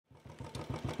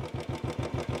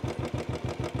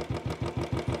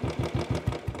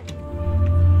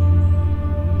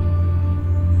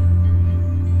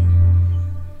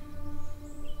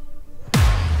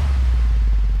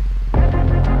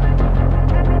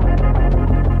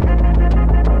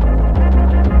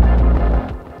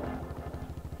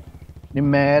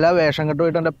മേലെ വേഷം കെട്ട്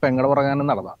പോയിട്ട് എൻ്റെ പെങ്ങടെ പുറകാനും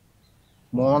നടന്ന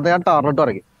മോന്ത ഞാൻ ടാറിട്ട്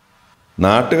ഇറങ്ങി.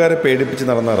 നാട്ടുകാരെ പേടിപ്പിച്ച്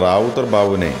നടന്ന റാവുത്തർ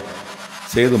ബാബുവിനെ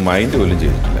സേതു മൈൻഡ് പോലും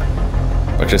ചെയ്തിട്ടില്ല.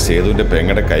 പക്ഷെ സേതുവിൻ്റെ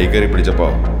പെങ്ങടെ കൈ കയറി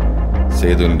പിടിച്ചപ്പോൾ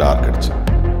സേതുവിന് ഡാർക്കടിച്ചു.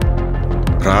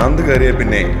 ഭ്രാന്ത് കയറിയ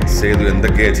പിന്നെ സേതു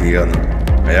എന്തൊക്കെയാ ചെയ്യാന്ന്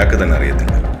അയാൾക്ക് തന്നെ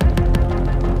അറിയത്തില്ല.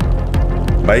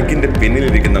 ബൈക്കിന്റെ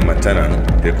പിന്നിലിരിക്കുന്ന മച്ചാനാണ്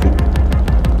രഘു,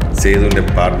 സേതുവിന്റെ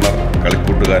പാർട്ട്ണർ,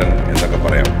 കളിക്കൂട്ടുകാരൻ എന്നൊക്കെ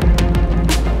പറയാം.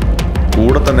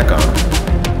 കൂടെ തന്നെ കാണും,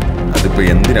 അതിപ്പോ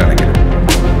എന്തിനാണെങ്കിലും.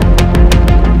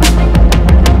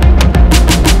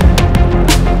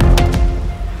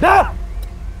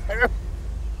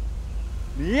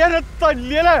 നീ എന്നെ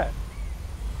തല്ലിയല്ലേ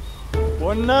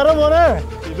പൊന്നാറ മോനെ,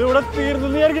 ഇതിവിടെ തീർന്നു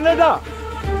വിചാരിക്കുന്നേട്ടാ.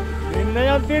 നിന്നെ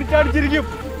ഞാൻ തിരിച്ചടിച്ചിരിക്കും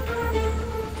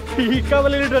ഈ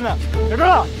കവലിലിട്ടെന്നാ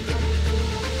കേട്ടോടാ.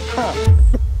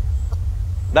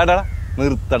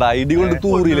 നിർത്തടാ, ഇടി കൊണ്ട്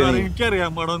തൂറിയില്ല.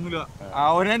 എനിക്കറിയാൻ പാടൊന്നുമില്ല,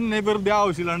 അവനെന്നെ വെറുതെ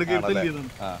ആവശ്യമില്ലാണ്ട് കേട്ടില്ല.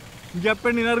 എനിക്ക് ആ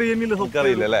പെണ്ണിനെ അറിയുന്നില്ല,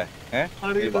 അറിയില്ലല്ലേ.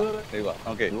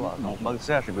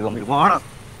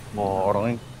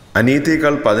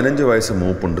 അനിയത്തിയേക്കാൾ 15 വയസ്സ്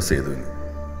മൂപ്പുണ്ട് സേതുവിന്.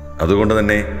 അതുകൊണ്ട്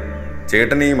തന്നെ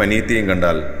ചേട്ടനെയും അനിയത്തിയെയും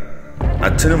കണ്ടാൽ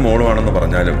അച്ഛനും മോളുമാണെന്ന്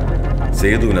പറഞ്ഞാലും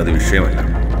സേതുവിന് അത് വിഷയമല്ല.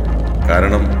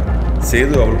 കാരണം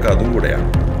സേതു അവൾക്ക് അതും കൂടെയാണ്.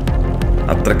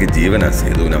 അത്രയ്ക്ക് ജീവനാ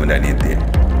സേതുവിന് അവൻ്റെ അനിയത്തിയെ.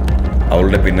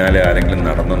 അവളുടെ പിന്നാലെ ആരെങ്കിലും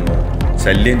നടന്നെന്നോ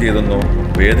ശല്യം ചെയ്തെന്നോ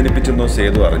വേദനിപ്പിച്ചെന്നോ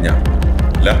സേതു അറിഞ്ഞ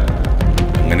അല്ല.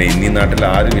 അങ്ങനെ ഇന്നീ നാട്ടിൽ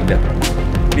ആരുമില്ല.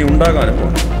 നീ ഉണ്ടാകാനും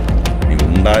പോകണം. നീ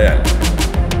ഉണ്ടായാൽ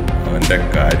അവൻ്റെ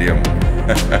കാര്യം.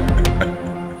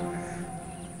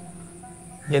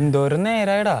 എന്തോരം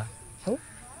നേരായടാ.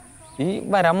 ഈ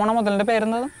വരാൻ പോണ മുതലിന്റെ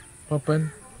പേരെന്താ? പപ്പൻ.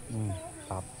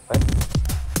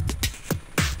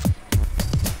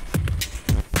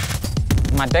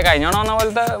 മറ്റേ കഴിഞ്ഞോണ വന്ന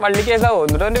പോലത്തെ വള്ളി കേസാവോ?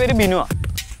 എന്നിട്ട് എന്റെ പേര് ബിനുവാ.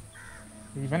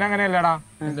 ഇവൻ അങ്ങനെയല്ലടാ,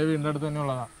 എന്റെ വീടിന്റെ അടുത്ത് തന്നെ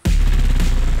ഉള്ളതാ.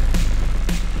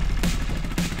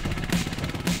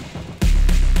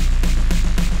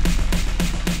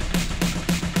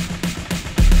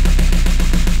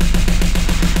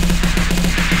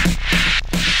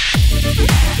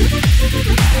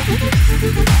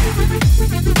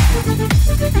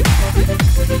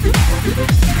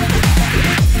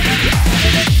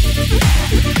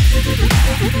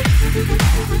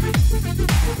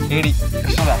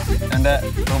 എന്റെ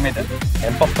റൂംമേറ്റ്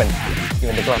പപ്പൻ,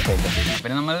 ഇവന്റെ ക്ലാസ്മേറ്റ്.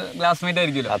 പിന്നെ നമ്മൾ ക്ലാസ്മേറ്റ്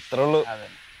ആയിരിക്കുമല്ലോ, അത്രേ ഉള്ളൂ.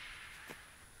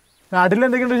 നാട്ടിൽ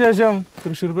എന്തൊക്കെയുണ്ട് ശേഷം?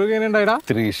 തൃശ്ശൂർ പൂരം എങ്ങനെ ഉണ്ടായിടാ?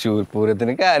 തൃശ്ശൂർ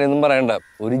പൂരത്തിന് കാര്യമൊന്നും പറയണ്ട.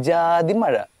 ഒരു ജാതി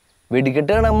മഴ.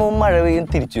 വെടിക്കെട്ട് കാണുമ്പോ മഴ പെയ്യും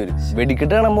തിരിച്ചു വരും,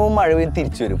 വെടിക്കെട്ട് കാണുമ്പോ മഴ പെയ്യും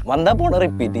തിരിച്ചു വരും. വന്നാ പോണ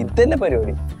റിപ്പീറ്റ്. ഇത് തന്നെ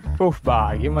പരിപാടി.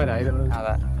 ഭാഗ്യം വരായിരുന്നു.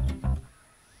 അതാ.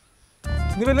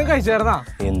 നീ വല്ലതും കഴിച്ചായിരുന്നാ?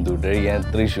 എന്തുട്ട് കഴിയാൻ,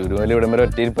 തൃശ്ശൂർ പോലെ ഇവിടെ വരെ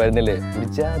ഒറ്റ ഇരിപ്പായിരുന്നില്ലേ. ഒരു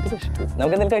ജാതി വിഷപ്പ്.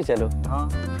 നമുക്ക് എന്തെങ്കിലും കഴിച്ചാലോ?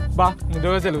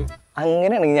 ചെലവ്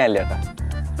അങ്ങനെയാണെങ്കിൽ ഞാൻ ചേട്ടാ.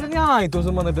 ഞാൻ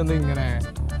ദിവസം വന്നിട്ട് എന്താ ഇങ്ങനെ?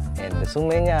 എന്റെ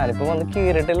സുമേ, ഞാനിപ്പോ വന്ന്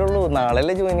കീറിട്ടല്ലേ ഉള്ളൂ.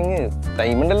 നാളെയല്ലേ ജോയിനിങ്.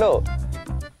 ടൈം ഉണ്ടല്ലോ.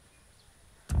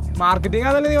 മാർക്കറ്റിംഗ്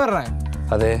അതല്ലേ നീ പറഞ്ഞേ?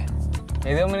 അതെ.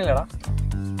 ഏത് കമ്പനിയിലടാ?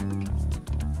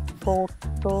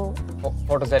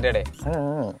 ഫോട്ടോസ്റ്റാറ്റയുടെ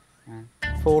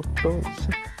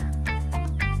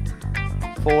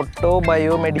ഫോട്ടോ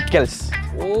ബയോമെഡിക്കൽസ്.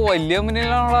 ഓ, വലിയ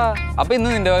കമ്പനിയിലാണോടാ. അപ്പൊ ഇന്ന്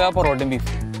നിന്റെ വക പൊറോട്ടയും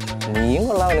ബീഫ്. നീയും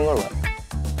കൊള്ളാം, അവനും കൊള്ളാം.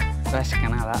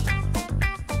 വിശക്കണ അതാ.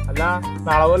 അല്ല,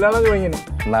 നാളെ പോലെയാണോ ജോയിൻ?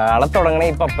 നാളെ തുടങ്ങണ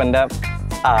ഈ പപ്പന്റെ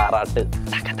ആറാട്ട്.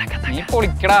 നീ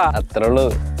പൊളിക്കടാ. അത്രേ ഉള്ളൂ.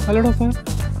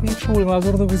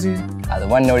 അത്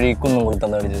വന്നൊഴി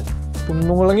കുന്നുംകുളത്തന്ന് പഠിച്ചത്.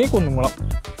 കുന്നുമുളങ്ങി കുന്നുമുളം.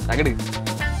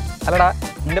 അല്ലടാ,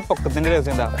 നിന്റെ പൊക്കത്തിന്റെ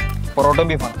രഹസ്യം എന്താ? പൊറോട്ടയും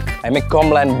ബീഫാണ്. I M A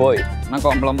Complan boy. ഞാൻ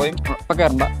കോംപ്ലം പോയി ഇപ്പൊ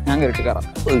കയറണ്ട, ഞാൻ കയറിട്ട് കയറാം.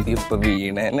 ഇപ്പൊ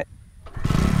വീണേനെ.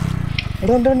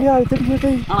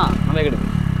 ആണോ? വേഗം എടുക്കും.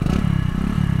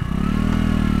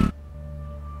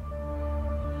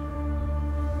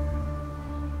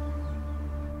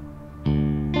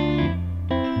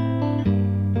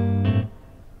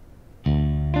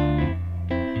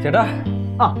 ചേട്ടാ,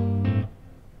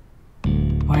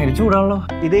 ഭയങ്കര ചൂടാണല്ലോ.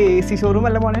 ഇത് AC ഷോറൂം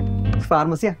അല്ല മോനെ,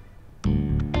 ഫാർമസിയാ.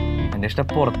 എന്റെ ഇഷ്ടം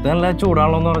പുറത്ത് നല്ല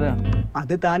ചൂടാണല്ലോ എന്ന് പറഞ്ഞ.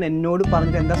 അത് താൻ എന്നോട്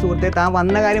പറഞ്ഞിട്ട് എന്താ സുഹൃത്തെ? താൻ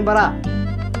വന്ന കാര്യം പറ.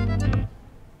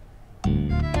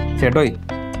 ചേട്ടോയ്,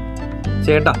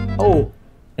 ചേട്ടാ. ഓ,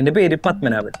 എന്റെ പേര്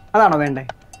പത്മനാഭൻ. അതാണോ വേണ്ടേ?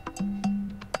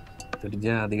 ഒരു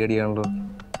ജാതി കടിയാണല്ലോ.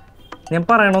 ഞാൻ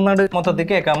പറയണമെന്നാണ് മൊത്തത്തിൽ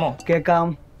കേൾക്കാമോ? കേക്കാം,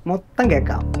 മൊത്തം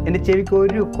കേക്കാം. എന്റെ ചെവിക്ക്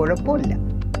ഒരു കുഴപ്പമില്ല.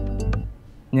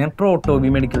 ഞാൻ പ്രോട്ടോബി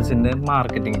മെഡിക്കൽസിന്റെ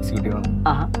മാർക്കറ്റിംഗ് എക്സിക്യൂട്ടീവ്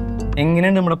ആണ്.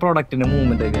 എങ്ങനെയുണ്ട് നമ്മുടെ പ്രൊഡക്റ്റിന്റെ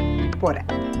മൂവ്മെന്റ് ഒക്കെ? പോരാ.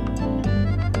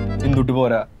 എന്തുട്ട്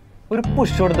പോരാ? ഒരു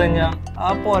പുഷ് കൊടുത്തു കഴിഞ്ഞാൽ ആ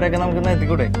പോരൊക്കെ നമുക്ക്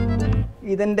നിർത്തിക്കൂടെ?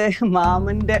 ഇതെന്റെ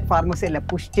മാമന്റെ ഫാർമസി അല്ല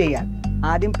പുഷ് ചെയ്യാൻ.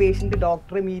 ആദ്യം പേഷ്യന്റ്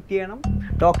ഡോക്ടറെ മീറ്റ് ചെയ്യണം,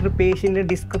 ഡോക്ടർ പേഷ്യന്റിന്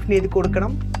ഡിസ്ക്രിപ്ഷൻ ചെയ്ത്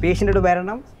കൊടുക്കണം, പേഷ്യന്റോട്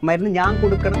വരണം, മരുന്ന് ഞാൻ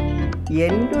കൊടുക്കണം.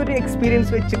 എൻ്റെ ഒരു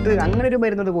എക്സ്പീരിയൻസ് വെച്ചിട്ട് അങ്ങനെ ഒരു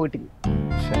മരുന്നോട് പോയിട്ടില്ല.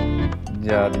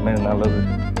 ജാതി മരുന്നുള്ളത്.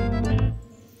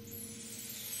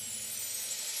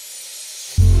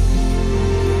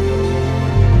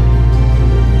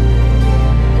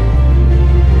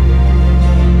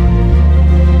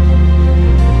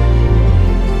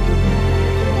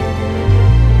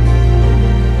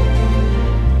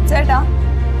 ചേട്ടാ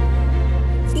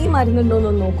ഈ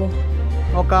മരുന്നുണ്ടോന്ന് നോക്കൂ.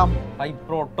 നോക്കാം.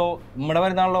 പ്രോട്ടോ നമ്മുടെ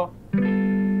മരുന്നാണല്ലോ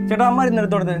ചേട്ടാ. ആ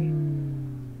മരുന്നെടുത്തോടത്ത്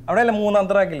അവിടെയല്ലേ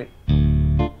 3-ാമത്തെ റാക്കില്.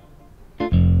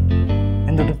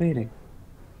 എന്തൊട്ട് പേര്?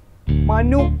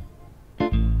 മനു.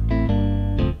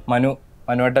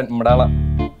 മനുവേട്ടൻ നമ്മുടെ ആളാ.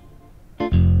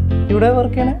 ഇവിടെ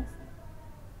വർക്ക് ചെയ്യണേ?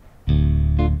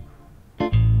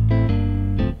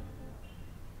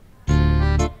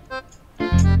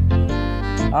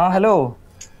 ആ ഹലോ.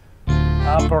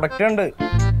 ആ പ്രൊഡക്റ്റ് ഉണ്ട്,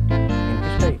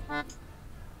 എനിക്കിഷ്ടായി.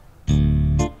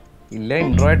 ഇല്ല,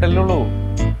 ഇൻട്രോ ആയിട്ടല്ലേ ഉള്ളൂ.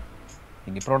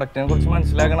 ഇനി പ്രൊഡക്റ്റിനെ കുറിച്ച്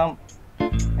മനസ്സിലാക്കണം,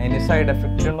 അതിന് സൈഡ്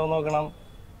എഫക്റ്റ് ഉണ്ടോ നോക്കണം,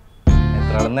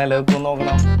 എത്ര ആൾ നിലനിൽക്കും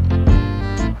നോക്കണം.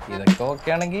 ഇതൊക്കെ ഓക്കെ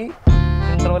ആണെങ്കിൽ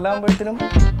ഇന്റർവെൽ ആകുമ്പോഴത്തേനും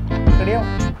റെഡിയാവും.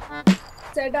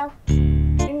 ചേട്ടാ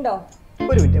ഉണ്ടോ?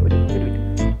 ഒരു മിനിറ്റ്.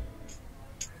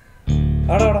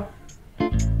 ആടാ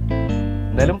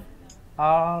എന്തായാലും ആ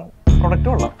പ്രൊഡക്റ്റ്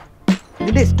കൊള്ളാം.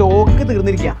 ഇതിന്റെ സ്റ്റോക്ക്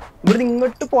തീർന്നിരിക്കുക. ഇവിടെ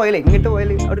ഇങ്ങോട്ട് പോയാലേ അവിടെ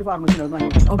ഒരു ഫാർമസി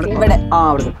ഇവിടെ. ആ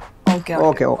അവിടെ.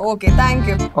 Okay thank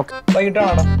you.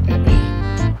 വൈകിട്ടാണോടാ?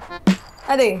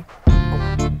 അതെ,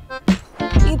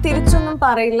 ഈ തിരിച്ചൊന്നും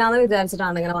പറയില്ല എന്ന്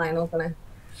വിചാരിച്ചിട്ടാണ് ഇങ്ങനെ വാങ്ങി നോക്കണേ.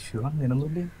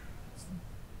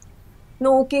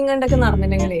 നോക്കിയും കണ്ടൊക്കെ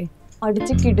നടന്നിട്ടുണ്ടെങ്കിലേ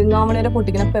അടിച്ച് കിടുങ്ങാമണേരെ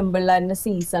പൊട്ടിക്കുന്ന പെമ്പിള്ളാരിന്റെ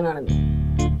സീസൺ ആണെന്ന്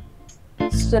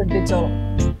ശ്രദ്ധിച്ചോ.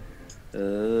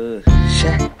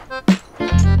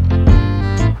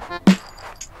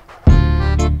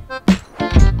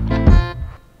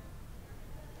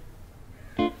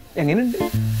 എങ്ങനെയുണ്ട്?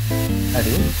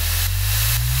 അടിപൊളി.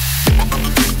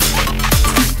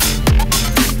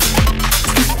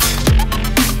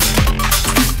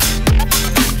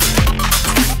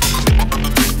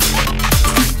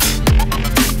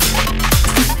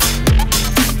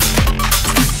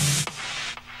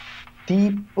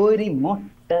 തീപ്പൊരി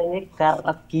മുട്ടയെ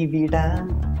കറക്കി വിടാൻ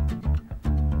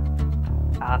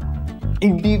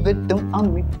ഇടിവെട്ടും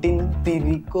അമ്മിട്ടിന്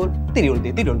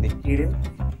തിരികൊളുത്തി.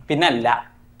 പിന്നല്ല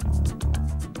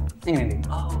എങ്ങനെയുണ്ട്?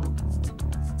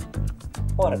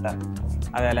 പോരട്ടാ.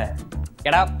 അതെ അല്ലേ?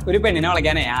 എടാ, ഒരു പെണ്ണിനെ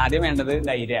വിളിക്കാനേ ആദ്യം വേണ്ടത്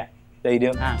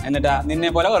ധൈര്യം. എന്നിട്ടാ നിന്നെ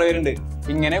പോലെ കുറെ പേരുണ്ട്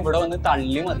ഇങ്ങനെ ഇവിടെ വന്ന്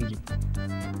തള്ളി മറിക്കും.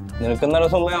 നിനക്ക് നല്ല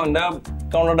സമയം അവന്റെ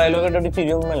കൗണ്ടർ ഡയലോഗ് ഇട്ടിട്ട്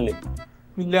ചിരിയൊന്നുമല്ലേ?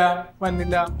 ഇല്ല,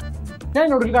 വന്നില്ല. ഞാൻ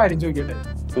എന്നോടൊരു കാര്യം ചോദിക്കട്ടെ?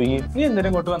 നീ എന്തിനാ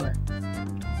ഇങ്ങോട്ട് വന്നേ?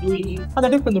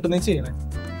 അതാണ് ഇപ്പൊ എന്തൊട്ട് നീ ചെയ്യണേ?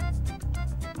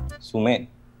 സുമേ,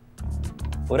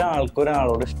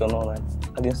 ഒരാൾക്കൊരാളോട് ഇഷ്ടം തോന്നാൻ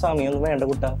അധികം സമയമൊന്നും വേണ്ട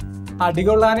കുട്ടാ.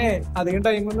 അടികൊള്ളാനേ അധികം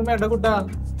ടൈമൊന്നും വേണ്ട കുട്ടാ.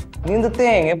 നീ എന്ത്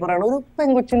തേങ്ങ പറയണ? ഒരു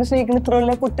പെൺകൊച്ചിനെ സ്നേഹിക്കുന്ന ഇത്ര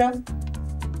വല്ല കുറ്റാ?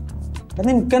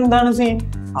 നിനക്ക് എന്താണ് സീൻ?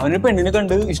 അവനൊരു പെണ്ണിനെ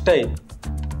കണ്ട് ഇഷ്ടായി.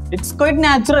 It's quite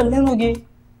natural. നോക്കി,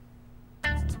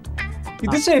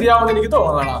 ഇത് ശരിയാവുന്ന എനിക്ക്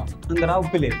തോന്നണ. എന്താ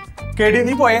ഉപ്പില്ലേ? കേടി,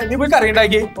 നീ പോയി കറി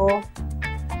ഉണ്ടാക്കി.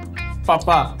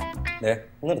 പപ്പ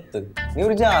നിർത്ത്. നീ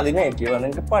ഒരു ജാതി നെഗറ്റീവാണ്.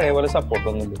 നിനക്ക് പഴയ പോലെ സപ്പോർട്ട്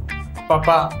ഒന്നുമില്ല. പപ്പ,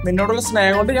 നിന്നോടുള്ള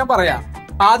സ്നേഹം കൊണ്ട് ഞാൻ പറയാം,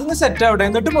 ആദ്യം സെറ്റ് ആവട്ടെ,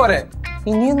 എന്നിട്ട് പോരെ.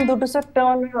 ഇനി എന്തൊട്ട് സെറ്റ്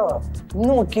ആവാനോ?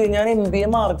 നോക്കിയേ, ഞാൻ MBA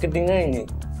മാർക്കറ്റിംഗ് കഴിഞ്ഞ്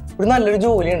ഒരു നല്ലൊരു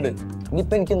ജോലിയുണ്ട്.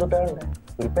 ഇനിയിപ്പൊ എനിക്ക് എന്തൊട്ടാ വേണ്ടേ?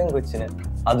 ഒരു പെൺകൊച്ചിന്.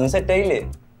 അതും സെറ്റ് ആയില്ലേ?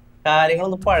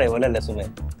 കാര്യങ്ങളൊന്നും പഴയ പോലെ അല്ലേ സുമേ?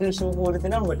 തൃശ്ശൂർ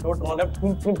പൂരത്തിന് അമ്പലത്തോട്ട്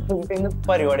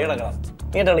പരിപാടി നടക്കണം.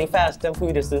 നീട്ടാണ് ഈ ഫാസ്റ്റ് ആൻഡ്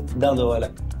ഫ്യൂരിയസ് ഇത് അതുപോലെ.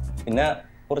 പിന്നെ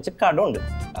കുറച്ച് കടമുണ്ട്.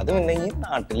 അത് പിന്നെ ഈ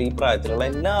നാട്ടിൽ ഈ പ്രായത്തിലുള്ള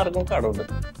എല്ലാവർക്കും കടമുണ്ട്.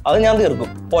 അത് ഞാൻ തീർക്കും,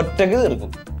 ഒറ്റയ്ക്ക്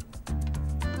തീർക്കും.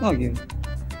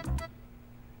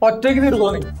 ഒറ്റയ്ക്ക് തീർക്കോ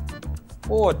നീ?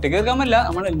 ഒറ്റയ്ക്ക് തീർക്കാൻ പറ്റില്ല,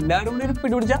 നമ്മളെല്ലാരും കൂടി ഒരു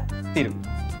പിടിപിടിച്ചാ തീരും.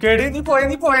 കേടി, നീ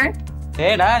പോയേ.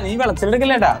 ഏടാ, നീ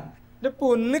വെളച്ചിലെടുക്കല്ലേടാ.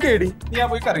 പൊന്ന് കേടി, നീ ഞാൻ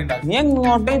പോയി കറി ഉണ്ടാക്കി. നീ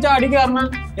എങ്ങോട്ടേ ചാടി കയറണം.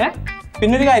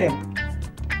 പിന്നൊരു കാര്യം,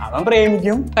 അവൻ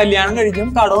പ്രേമിക്കും, കല്യാണം കഴിക്കും,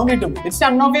 കടവും കിട്ടും. It's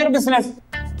none of your business.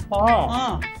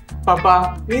 പപ്പ,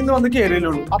 നീ ഇന്ന് വന്ന്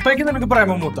കേറിയല്ലുള്ളൂ, അപ്പഴേക്കും നിനക്ക്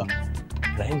പ്രേമം മൂത്ത.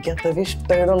 എനിക്ക് അത്രയ്ക്ക്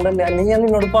ഇഷ്ടമായതുകൊണ്ടല്ലേ, അല്ലെങ്കിൽ ഞാൻ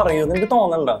നിന്നോട് പറയൂ, നിനക്ക്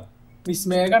തോന്നണ്ട?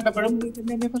 വിസ്മയ കണ്ടപ്പോഴും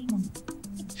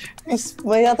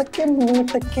വിസ്മയ അതൊക്കെ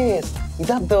കേസ്.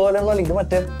 ഇത് അതുപോലെ ഒന്നും, ഇത്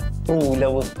മറ്റേ ട്രൂ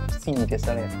ലവ് സീരിയസ്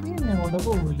ആണ്.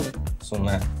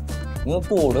 സുമേ, നീ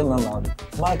കൂടെ നന്നാ മതി,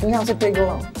 ബാക്കി ഞാൻ സെറ്റ്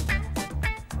ആയിക്കോളാം.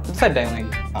 സെറ്റായി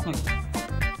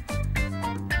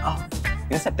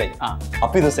ഇത് സെറ്റായി.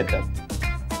 അപ്പൊ ഇത് സെറ്റായി.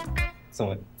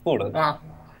 സുമേ കൂടെ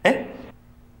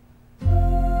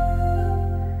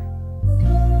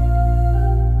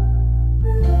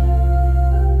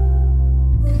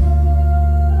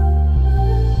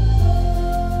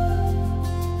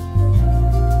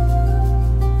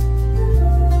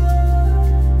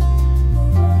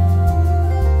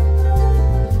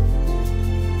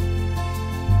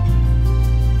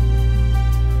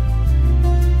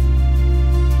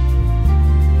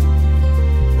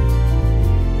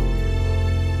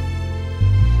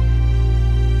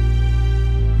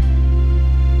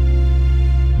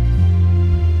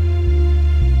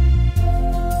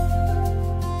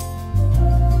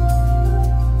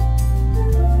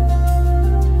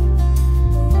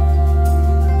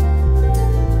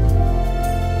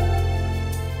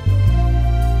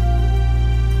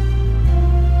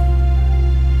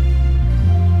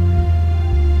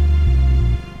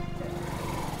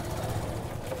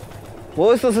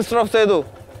സിസ്റ്റർ ഓഫ് ചെയ്തു.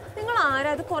 നിങ്ങൾ ആരാ?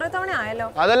 അത് കുറെ തവണ ആയല്ലോ.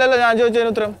 അതല്ലല്ലോ ഞാൻ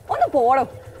ചോദിച്ചതിന് ഉത്തരം. ഒന്ന് പോണം.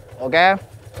 Okay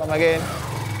come again.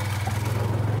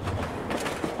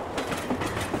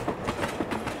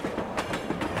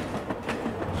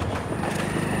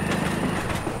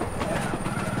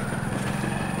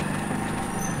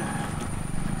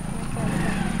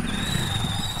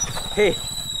 Hey.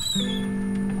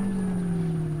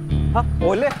 हाँ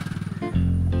बोले.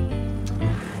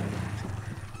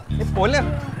 ये बोले.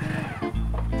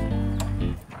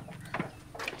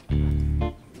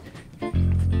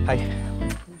 ഹായ്.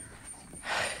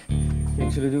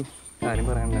 എനിക്കൊരു കാര്യം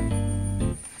പറയാനുണ്ട്.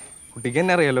 കുട്ടിക്ക്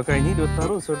എന്നെ അറിയാലോ, കഴിഞ്ഞ 26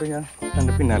 ദിവസമായിട്ട് ഞാൻ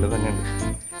എൻ്റെ പിന്നാലെ തന്നെയുണ്ട്.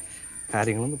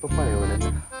 കാര്യങ്ങളൊന്നും ഇപ്പോൾ പഴയ പോലെ അല്ല.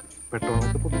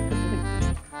 പെട്രോളൊക്കെ പൊട്ടിച്ചിട്ട്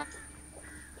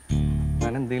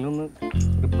ഞാൻ എന്തെങ്കിലും ഒന്ന്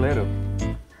റിപ്ലൈ തരുമോ?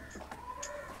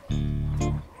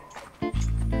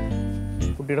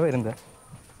 കുട്ടിയുടെ പേരെന്താ?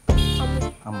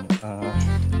 അമ്മ.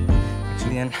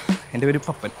 ആക്ച്വലി എൻ്റെ പേര്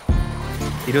പപ്പൻ,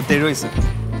 27 വയസ്സ്,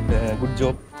 ഗുഡ്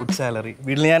ജോബ്, ഗുഡ് സാലറി.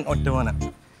 വീട്ടിൽ ഞാൻ ഒറ്റ മോനാ.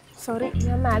 സോറി,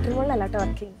 ഞാൻ മാട്രിമോണിലല്ല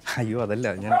വർക്ക് ചെയ്യുന്നത്. അയ്യോ അതല്ല,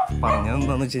 ഞാൻ പറഞ്ഞത്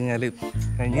എന്താണെന്ന് വെച്ച് കഴിഞ്ഞാൽ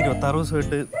കഴിഞ്ഞ 26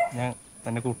 ദിവസമായിട്ട് ഞാൻ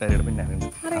എൻ്റെ കൂട്ടുകാരിയുടെ പിന്നാലുണ്ട്.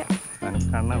 ഞാനും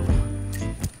കാണാനുള്ളൂ.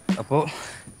 അപ്പോൾ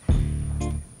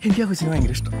എനിക്ക് ആ കൊച്ചിനെ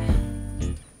ഭയങ്കര ഇഷ്ടം.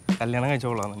 കല്യാണം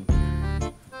കഴിച്ചോളാമെന്നുണ്ട്.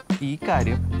 ഈ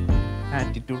കാര്യം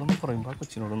ആറ്റിറ്റ്യൂഡൊന്ന് പറയുമ്പോൾ ആ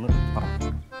കൊച്ചിനോടൊന്ന് പറഞ്ഞു.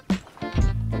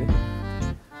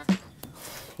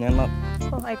 ഞാൻ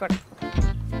ആയിക്കോട്ടെ.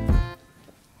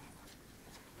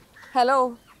 ഹലോ.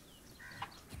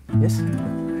 യെസ്.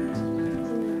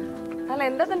 അല്ല,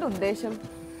 എന്താ തൻ്റെ ഉദ്ദേശം?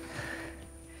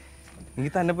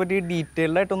 എനിക്ക് തന്നെ പറ്റി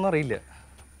ഡീറ്റെയിൽഡ് ആയിട്ടൊന്നും അറിയില്ല.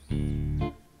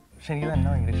 പക്ഷെ എനിക്ക് തന്നെ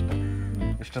ഭയങ്കര ഇഷ്ടം.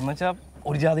 ഇഷ്ടം എന്ന് വെച്ചാൽ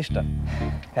ഒരു ജാതി ഇഷ്ടം.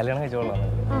 കല്യാണം കഴിച്ചോളാം.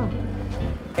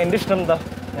 എൻ്റെ ഇഷ്ടം എന്താ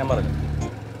ഞാൻ പറഞ്ഞു.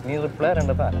 നീ റിപ്ലൈ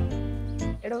തരേണ്ട താനാ.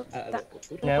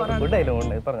 ഞാൻ ഒരു ഡയലോഗ്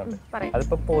ഉണ്ട് പറഞ്ഞോട്ടെ.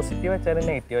 അതിപ്പോൾ പോസിറ്റീവ് വെച്ചാലും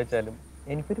നെഗറ്റീവ് വെച്ചാലും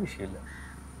എനിക്കൊരു വിഷയമില്ല.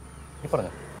 നീ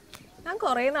പറഞ്ഞു. ഞാൻ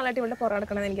കുറേ നാളായിട്ട് ഇവിടെ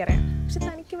പുറകെടുക്കണമെന്ന് എനിക്കറിയാം. പക്ഷെ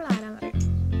തനിക്ക് ഇവിടെ ആരാന്നറിയാം?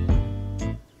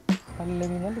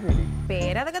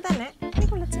 പേരതൊക്കെ തന്നെ.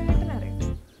 എനിക്കുള്ള ചേട്ടനറിയാം.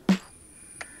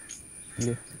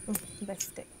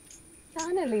 ബെസ്റ്റ്.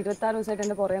 ഞാനല്ലേ 26 ദിവസമായിട്ട്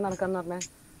എൻ്റെ പുറകെ നടക്കാന്ന് പറഞ്ഞേ.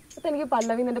 അപ്പം എനിക്ക്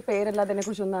പല്ലവി എൻ്റെ പേരല്ലാതെ അതിനെ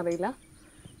കുറിച്ചൊന്നും അറിയില്ല.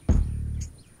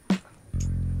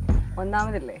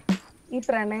 ഒന്നാമതല്ലേ, ഈ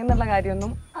പ്രണയം എന്നുള്ള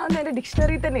കാര്യമൊന്നും അതൊന്നും എൻ്റെ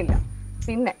ഡിക്ഷണറിയിൽ തന്നെ ഇല്ല.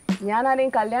 പിന്നെ ഞാൻ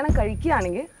ആരെയും കല്യാണം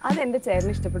കഴിക്കുകയാണെങ്കിൽ അത് എൻ്റെ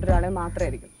ചേട്ടന് ഇഷ്ടപ്പെട്ട ഒരാളെ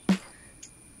മാത്രമായിരിക്കും.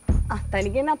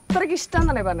 തനിക്ക് എന്നെ അത്രയ്ക്ക്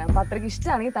ഇഷ്ടമെന്നല്ലേ പറഞ്ഞത്. അപ്പം അത്രയ്ക്ക്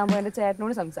ഇഷ്ടമാണെങ്കിൽ താൻ എൻ്റെ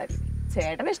ചേട്ടനോട് സംസാരിക്കും.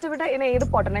 ചേട്ടനെ ഇഷ്ടപ്പെട്ട എന്നെ ഏത്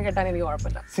പൊട്ടനെ കേട്ടാൻ എനിക്ക്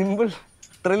കുഴപ്പമില്ല. സിമ്പിൾ,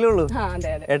 ഇത്രയല്ലേ ഉള്ളൂ. ആ അതെ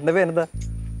അതെ. ഏട്ടൻ്റെ പേരെന്താ?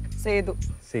 സേതു.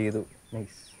 സേതു.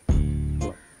 നൈസ്.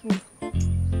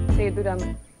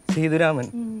 സേതുരാമൻ. സേതുരാമൻ.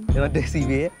 മറ്റേ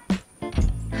CBI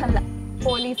അല്ല,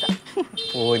 പോലീസാ.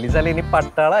 പോലീസല്ല, ഇനി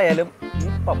പട്ടാളായാലും ഈ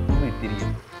പപ്പു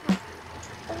വീട്ടിരിക്കും.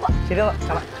 ശരി,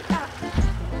 കാണാം.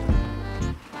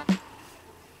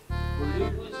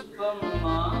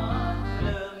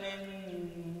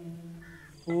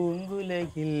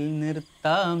 പൂങ്കുലകിൽ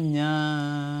നിർത്താം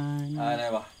ഞാൻ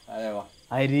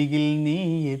അരികിൽ നീ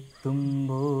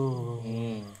എത്തുമ്പോ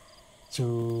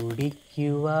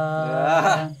ചൂടിക്കുവാ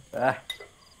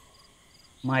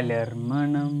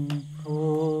മലർമണം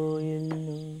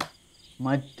പോയല്ലോ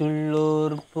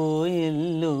മറ്റുള്ളോർ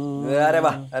പോയല്ലോ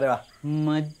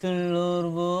മറ്റുള്ളോർ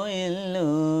പോയല്ലോ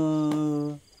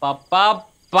പപ്പ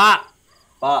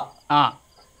ആ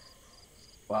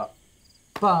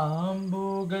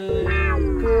പാമ്പുകൾ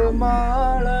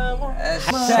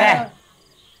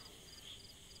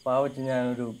പാവച്ച്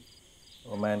ഞാനൊരു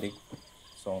റൊമാൻറ്റിക്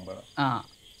സോങ് പാടാം.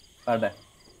 പാടേ?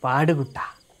 പാടുകുട്ട.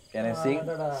 Can I sing?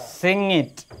 Sing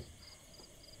it.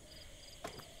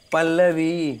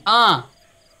 പല്ലവി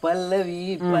പല്ലവി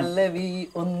പല്ലവി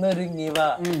ഒന്നൊരുങ്ങി വാ,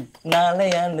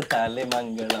 നാളെയാണ് താലെ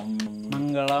മംഗളം.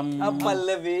 മംഗളം.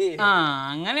 പല്ലവി.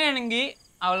 അങ്ങനെയാണെങ്കിൽ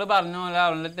അവള് പറഞ്ഞ പോലെ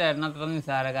അവളുടെ ചേട്ടൻ അത്ര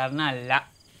നിസ്സാരക്കാരനല്ല.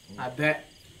 അതെ.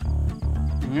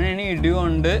 അങ്ങനെയാണ്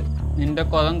ഇടികൊണ്ട് നിന്റെ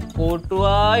കൊതം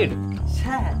കോട്ടുവായിടും.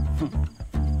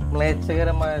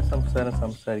 മ്ലേച്ഛകരമായ സംസാരം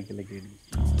സംസാരിക്കില്ല കേടി.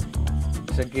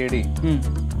 പക്ഷെ കേടി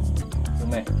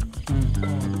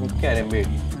മിക്കാരും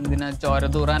പേടി. എന്തിനാ ചോര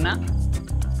തൂറാനാ?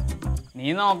 നീ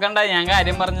നോക്കണ്ട, ഞാൻ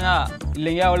കാര്യം പറഞ്ഞതാ.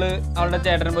 ഇല്ലെങ്കിൽ അവളുടെ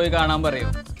ചേട്ടനെ പോയി കാണാൻ പറയോ?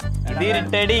 ഇത്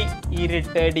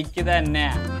ഇരുട്ടടിക്ക്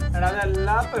തന്നെയാ.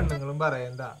 എല്ലാ പെണ്ണുങ്ങളും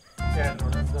പറയണ്ട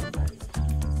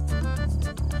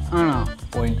ആണോ?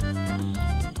 പോയിന്റ്.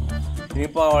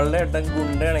 ഇനിയിപ്പോ അവളുടെ ഏട്ടൻ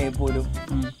ഗുണ്ടയാണെങ്കിൽ പോലും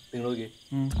നിങ്ങൾ നോക്കിയേ,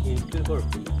 എനിക്കൊരു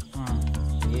കുഴപ്പമില്ല.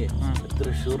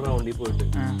 തൃശ്ശൂർ റൗണ്ടിൽ പോയിട്ട്,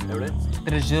 എവിടെ?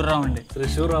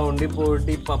 തൃശ്ശൂർ റൗണ്ടിൽ പോയിട്ട്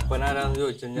ഈ പപ്പൻ ആരാന്ന്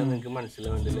ചോദിച്ചു കഴിഞ്ഞാൽ നിങ്ങക്ക്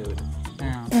മനസ്സിലാവേണ്ടില്ലേ അവര്?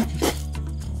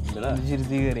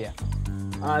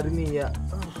 ആര് നീയാ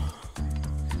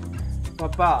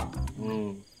പപ്പ?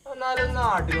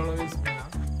 നാട്ടിലുള്ള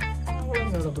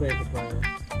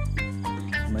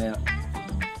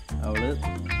അവള്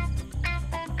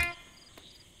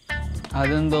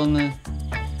അതെന്തോന്ന്?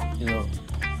 ഇതോ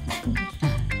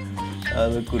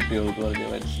അത് കുട്ടികൾക്ക് പറഞ്ഞ്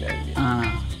മനസ്സിലാക്കി. ആ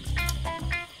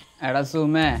എടാ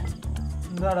സുമേ,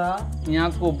 എന്താടാ ഞാൻ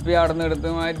കുപ്പി അവിടെ നിന്ന് എടുത്ത്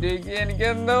മാറ്റി വയ്ക്കുക, എനിക്ക്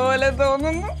എന്തോ പോലെ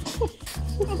തോന്നുന്നു.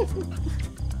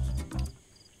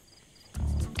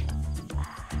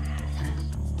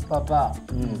 പപ്പ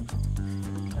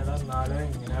എടാ എന്നാലും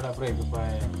ഇങ്ങനെയാടാ ബ്രേക്കപ്പ്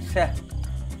ആയ?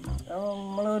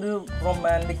 നമ്മളൊരു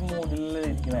റൊമാൻറ്റിക് മൂഡിൽ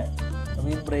ഇരിക്കണേ. അപ്പൊ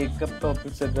ഈ ബ്രേക്കപ്പ്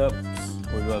ടോപ്പിക്സ് ഒക്കെ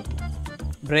ഒഴിവാക്കും.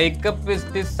 Breakup is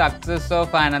the success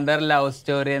of another love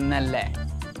story എന്നല്ലേ?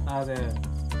 അതെ,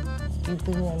 ഇത്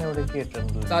ഞാൻ എവിടെ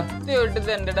കേട്ടിട്ടുണ്ട്. സത്യമായിട്ട്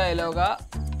ഇത് എന്റെ ഡയലോഗാ,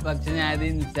 പക്ഷെ ഞാനിത്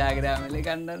ഇൻസ്റ്റാഗ്രാമിൽ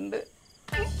കണ്ടിട്ടുണ്ട്.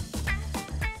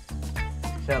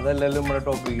 പക്ഷെ അതല്ലല്ലോ നമ്മുടെ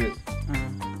ടോപ്പിക്.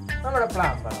 നമ്മുടെ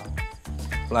പ്ലാൻ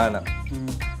പ്ലാനാ.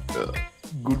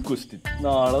 Good question.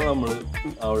 നാളെ നമ്മള്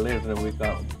അവളുടെ ഏട്ടനെ പോയി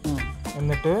കാണും,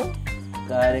 എന്നിട്ട്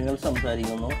കാര്യങ്ങൾ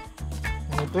സംസാരിക്കുന്നു.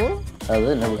 എന്നിട്ട് അത്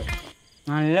തന്നെ ഇവിടെ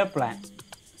നല്ല പ്ലാൻ.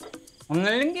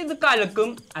 ഒന്നല്ലെങ്കിൽ ഇത് കലക്കും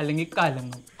അല്ലെങ്കിൽ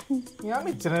കലങ്ങും. ഞാൻ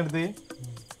മിച്ചനെടുത്ത്.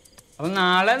 അപ്പൊ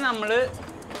നാളെ നമ്മള്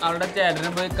അവളുടെ ചേട്ടനെ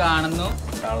പോയി കാണുന്നു,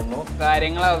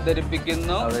 കാര്യങ്ങൾ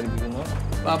അവതരിപ്പിക്കുന്നു,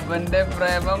 പപ്പന്റെ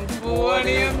പ്രേമം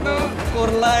പൂവണിയുന്നു.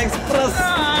 എക്സ്പ്രസ്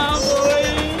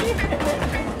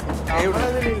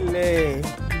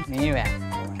നീ വേ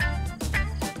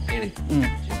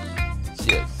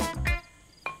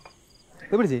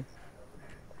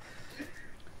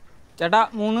ചേട്ടാ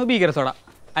 3 ഭീകര സോഡ,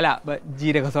 അല്ല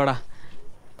ജീരക സോഡ.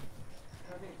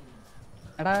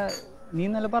 എടാ നീ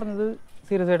ഇന്നലെ പറഞ്ഞത്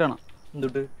സീരിയസ് ആയിട്ടാണോ?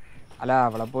 എന്തുട്ട്? അല്ല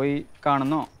അവളെ പോയി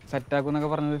കാണുന്നോ സെറ്റാക്കുന്നൊക്കെ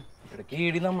പറഞ്ഞത്.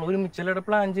 ഇടയ്ക്ക് നമ്മൾ ഒരുമിച്ചല്ലേ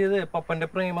പ്ലാൻ ചെയ്ത് പപ്പന്റെ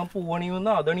പ്രേമം പൂവണിയുന്ന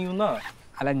അതണിയുന്ന.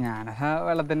 അല്ല ഞാനതാ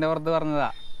വെള്ളത്തിന്റെ പുറത്ത് പറഞ്ഞതാ,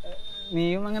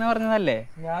 നീയും അങ്ങനെ പറഞ്ഞതല്ലേ?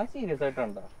 ഞാൻ സീരിയസ്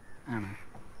ആയിട്ടാണ്ടാ. ആണ്.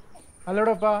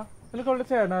 അല്ലടാ നിനക്ക് അവളുടെ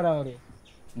ചേട്ടൻ വരാൻ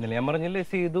ഇന്നലെ ഞാൻ പറഞ്ഞില്ലേ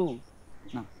സേതു.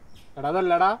 എടാ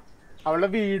അതല്ലടാ, അവളുടെ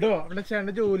വീടോ അവളുടെ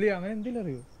ചേട്ടന്റെ ജോലിയോ അങ്ങനെ എന്തെങ്കിലും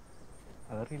അറിയോ?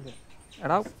 അതറിയില്ല.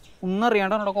 എടാ ഒന്നും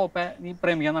അറിയാണ്ടോ എന്നോട് കോപ്പ നീ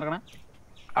പ്രേമിക്കാൻ നടക്കണേ?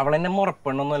 അവളെന്നെ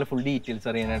മുറപ്പെണ്ണൊന്നുമല്ല, ഫുൾ ഡീറ്റെയിൽസ്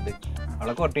അറിയാനായിട്ട്.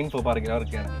 അവളെ കുറച്ച് ഇൻഫോ പാർക്കിൽ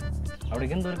വർക്കാണ്.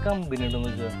 അവിടേക്ക് എന്തോ ഒരു കമ്പനി ഉണ്ടെന്ന്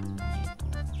വെച്ചാൽ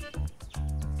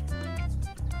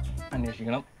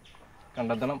അന്വേഷിക്കണം,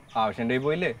 കണ്ടെത്തണം. ആവശ്യം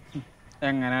പോയില്ലേ?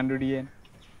 എങ്ങനെ കണ്ടുപിടിക്കാൻ?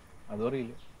 അതും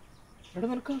അറിയില്ല. എടാ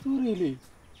നിനക്ക് അതും അറിയില്ലേ?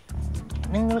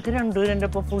 നിങ്ങൾക്ക് രണ്ടുപേരും എൻ്റെ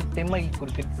ഒപ്പം ഫുൾ ടൈം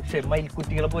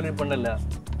മയിൽക്കുറ്റികളെ പോലെ ഇരിപ്പണ്ടല്ല.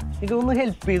 ഇതൊന്ന്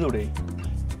ഹെൽപ്പ് ചെയ്തൂടെ?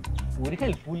 ഒരു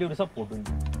ഹെൽപ്പും ഇല്ല, ഒരു സപ്പോർട്ടും ഇല്ല.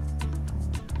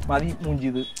 മതി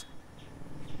മൂഞ്ചിത്.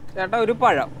 ചേട്ടാ ഒരു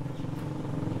പഴം.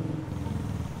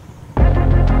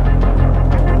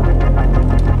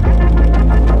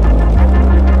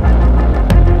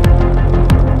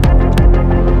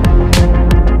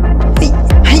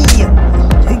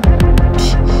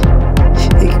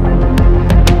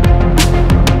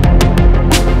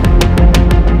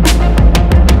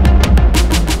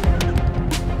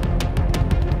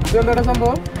 ഇതെന്താ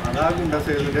സംഭവം?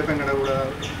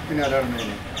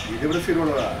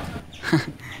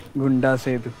 ഗുണ്ടാ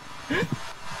സേതു.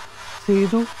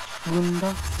 സേതു ഗുണ്ട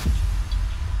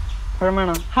പഴം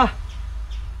വേണം.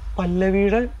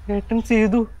 പല്ലവിയുടെ ഏട്ടൻ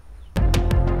സേതു.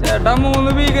 ചേട്ടാ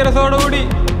 3 ഭീകര സോഡ കൂടി.